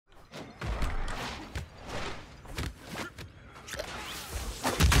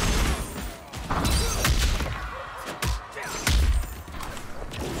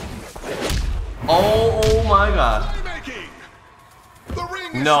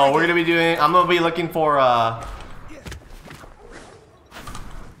No, we're gonna be doing. I'm gonna be looking for.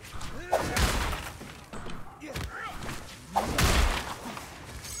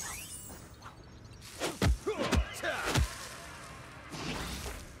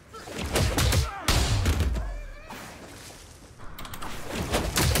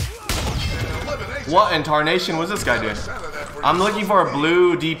 What in tarnation was this guy doing? I'm looking for a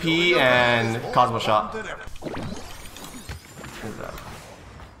blue DP and Cosmo Shot. What's that?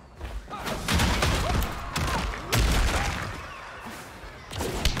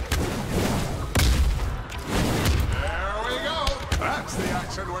 There we go. That's the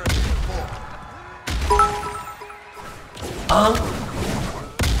action we're looking for.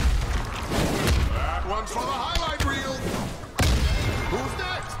 That one's for the highlight reel. Who's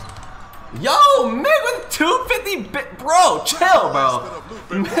next? Yo, Mig with 250 bit, bro, chill, bro.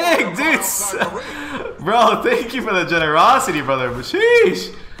 Mig, dude, bro, thank you for the generosity, brother. But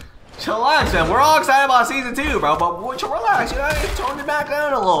sheesh, chillax, man. We're all excited about season 2, bro. But relax, you know, tone it back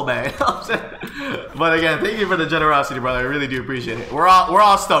down a little bit. You know what I'm saying? But again, thank you for the generosity, brother. I really do appreciate it. We're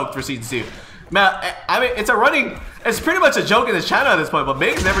all stoked for season 2. Man, I mean, it's pretty much a joke in this channel at this point. But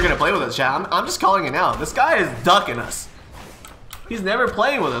Mig's never gonna play with us, chat. I'm just calling it now. This guy is ducking us. He's never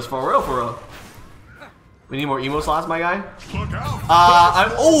playing with us for real, for real. We need more emo slots, my guy. Look out. I'm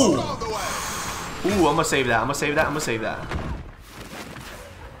gonna save that. I'm gonna save that.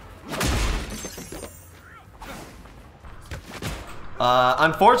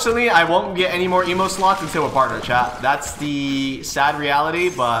 Unfortunately, I won't get any more emo slots until we're partner, chat. That's the sad reality,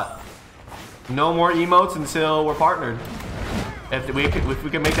 but no more emotes until we're partnered. If we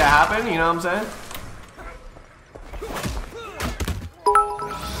can make that happen, you know what I'm saying?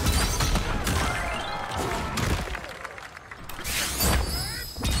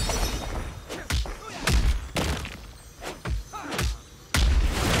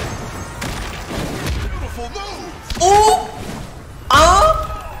 Ooh!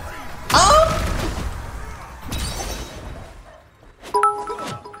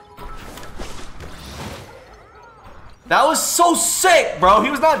 That was so sick, bro.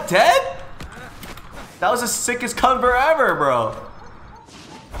 He was not dead? That was the sickest cover ever, bro.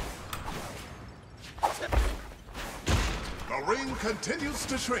 The ring continues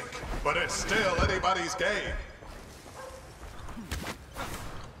to shrink, but it's still anybody's game.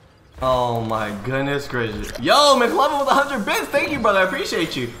 Oh my goodness gracious. Yo, McLovin with 100 bits. Thank you, brother. I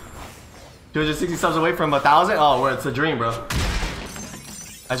appreciate you. 260 subs away from 1,000. Oh, it's a dream, bro.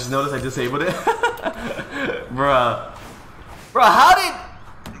 I just noticed I disabled it. Bruh. Bro, how did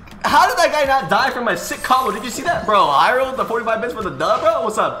that guy not die from my sick combo? Did you see that? Bro, I rolled the 45 bits for the dub, bro.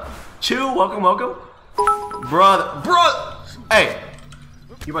 What's up? Chew, welcome. Bro. Hey.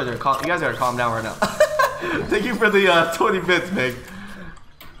 You guys gotta calm down right now. Thank you for the 20 bits, Meg.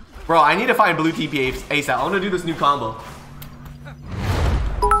 Bro, I need to find blue TP ASAP. I want to do this new combo.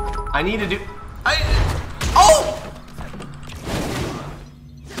 I need to do... Oh!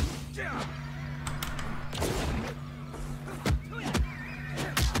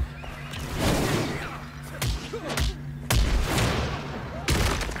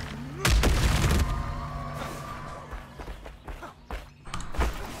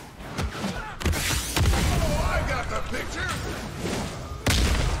 I got the picture.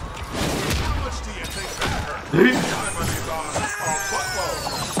 How much do you think that hurt? Diamond is on a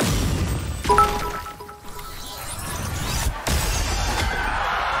footload.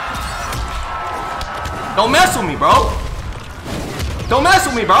 Don't mess with me, bro. Don't mess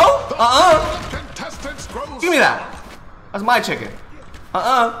with me, bro. Give me that. That's my chicken.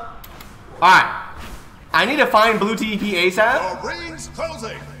 Alright. I need to find blue TP ASAP. The ring's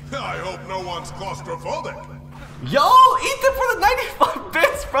closing. I hope no one's claustrophobic. Yo, Ethan for the 95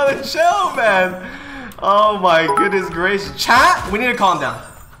 bits, brother. Chill, man. Oh my goodness gracious. Chat, we need to calm down.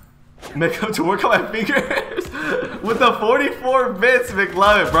 Make up to work on my fingers. With the 44 bits,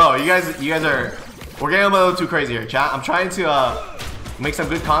 McLovin. Bro, you guys are... We're getting a little too crazy here, chat. I'm trying to make some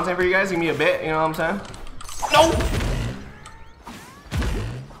good content for you guys. Give me a bit, you know what I'm saying? No!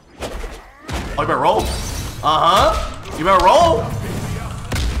 Oh, you better roll. You better roll.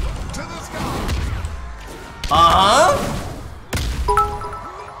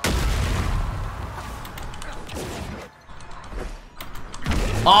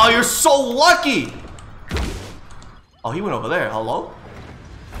 Oh, you're so lucky. Oh, he went over there. Hello?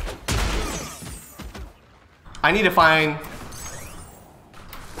 I need to find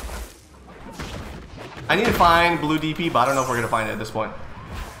blue DP, but I don't know if we're gonna find it at this point.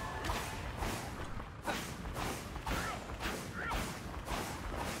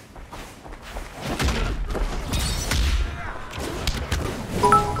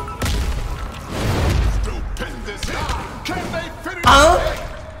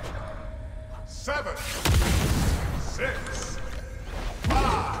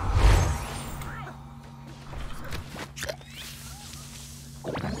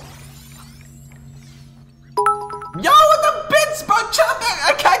 this, bro.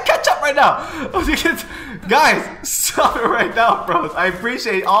 I can't catch up right now. Guys, stop it right now, bros. I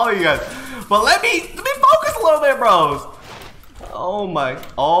appreciate all of you guys. But let me focus a little bit, bros. Oh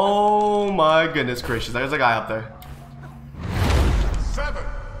my goodness gracious. There's a guy up there. 7.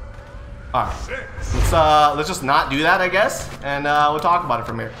 Alright. 6. Let's just not do that, I guess. And we'll talk about it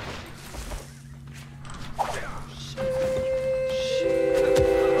from here.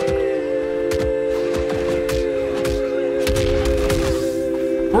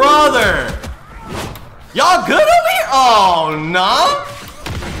 Brother! Y'all good over here? Oh, no?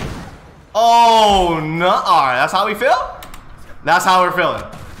 Oh, no. Alright, that's how we feel? That's how we're feeling.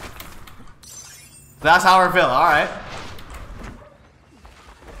 That's how we're feeling. Alright.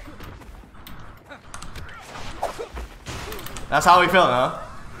 That's how we feeling, huh?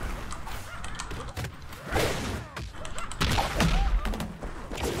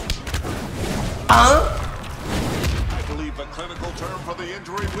 I believe the clinical term for the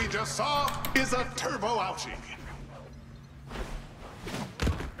injury we just saw is a turbo ouchie.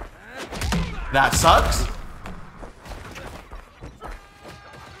 That sucks.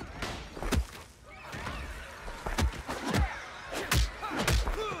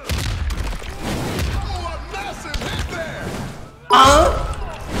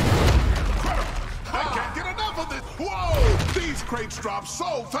 I can't get enough of this. Whoa! These crates drop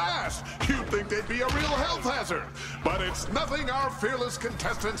so fast. You'd think they'd be a real health hazard. But it's nothing our fearless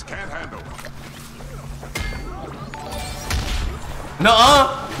contestants can't handle.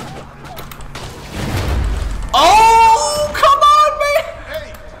 Nuh-uh. Oh, come on, man.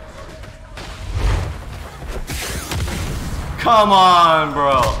 8. Come on,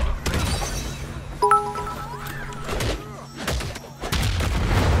 bro.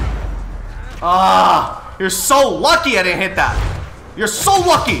 Ah, you're so lucky I didn't hit that. You're so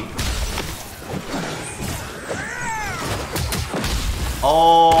lucky.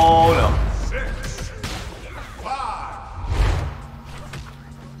 Oh no. 6. 5.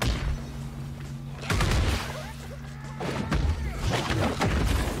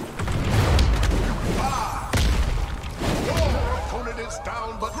 5. Your opponent is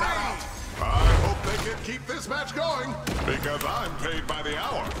down but not out. I hope they can keep this match going because I'm paid by the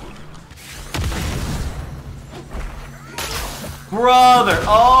hour. Brother,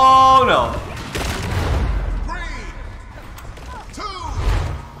 oh no. 3. 2.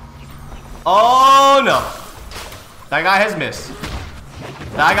 Oh no. That guy has missed.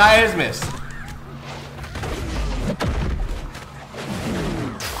 That guy has missed.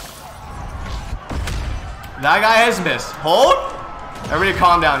 That guy has missed. Hold. Everybody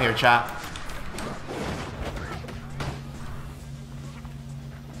calm down here, chat.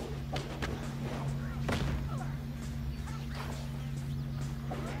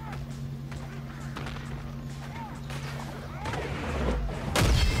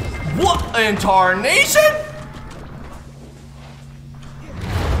 What in tarnation?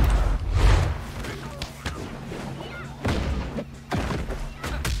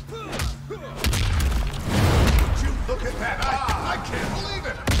 Look at that. I can't believe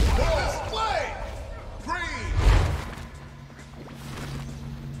it. What display. 3.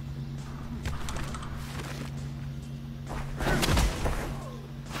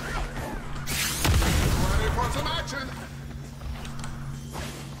 Ready for some action.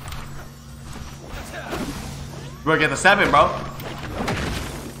 You better get the step in, bro.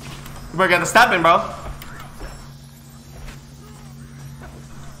 You better get the step in, bro.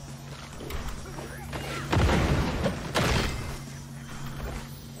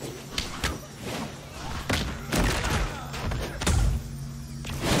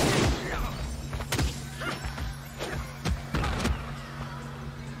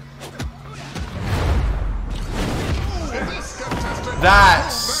 That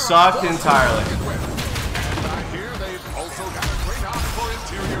sucked entirely.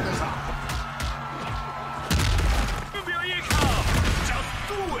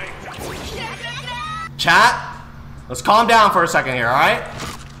 Chat, let's calm down for a second here, all right?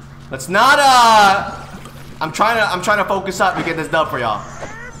 Let's not I'm trying to focus up to get this dub for y'all.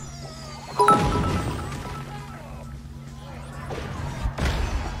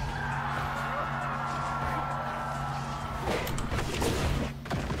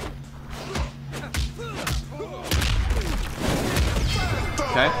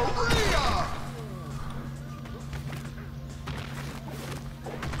 Okay.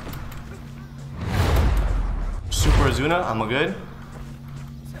 Super Azuna, I'm a good.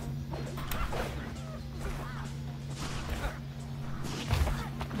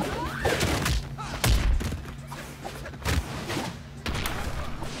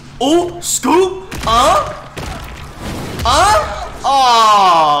 Ooh, scoop!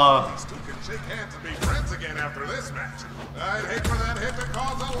 Oh! These two can shake hands and be friends again after this match. I'd hate for that hit to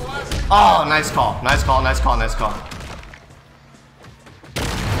cause a lasting... Oh, nice call. Nice call, nice call, nice call.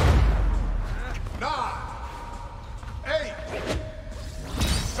 9, 8,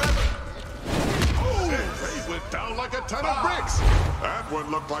 7. Oh, they went down like a ton of bricks. That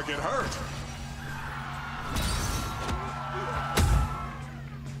one looked like it hurt.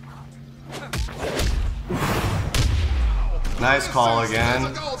 Nice call again.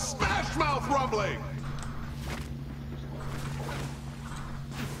 Physical smash mouth rumbling.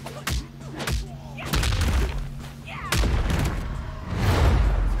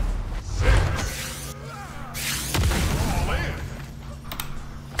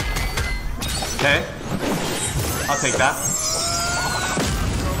 Okay. I'll take that.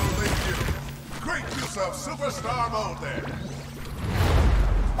 Great use of superstar mode there.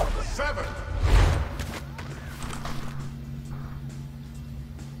 7.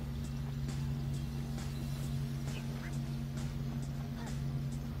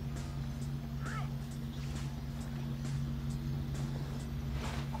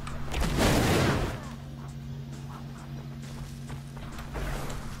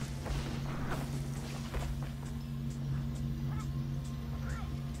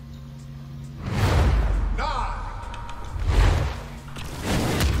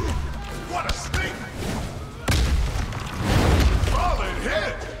 What a sting! Solid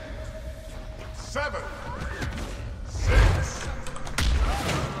hit! 7, 6.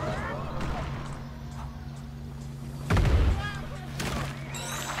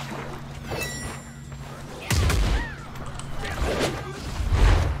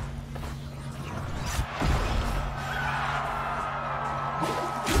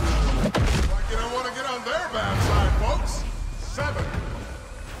 Like you don't want to get on their bad side, folks. 7,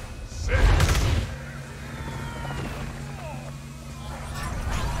 6.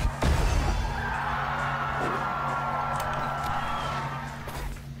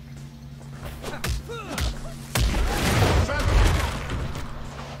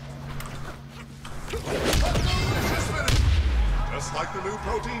 Just like the new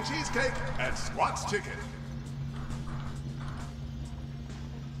protein cheesecake at Squat's Chicken.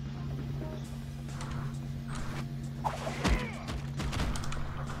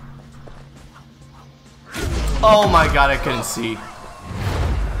 Oh my god, I couldn't see. 8.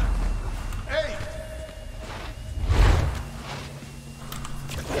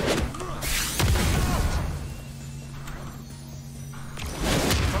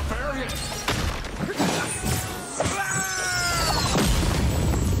 A fair hit.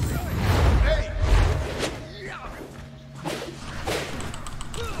 8.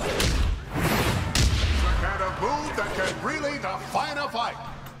 The kind of move that can really define a fight.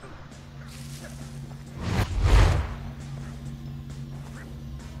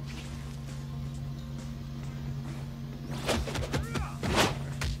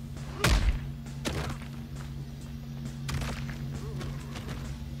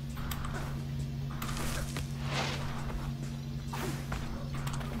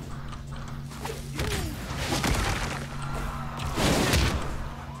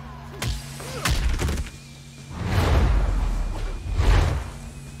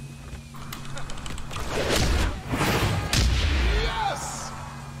 Yes!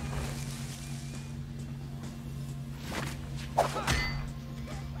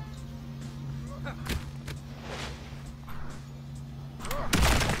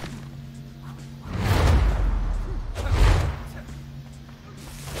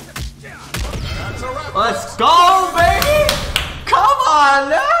 That's a wrap. Let's go, baby! Come on,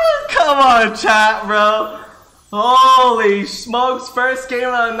 man! Come on, chat, bro. Holy smokes, first game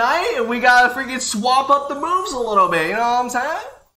of the night, and we gotta freaking swap up the moves a little bit, you know what I'm saying?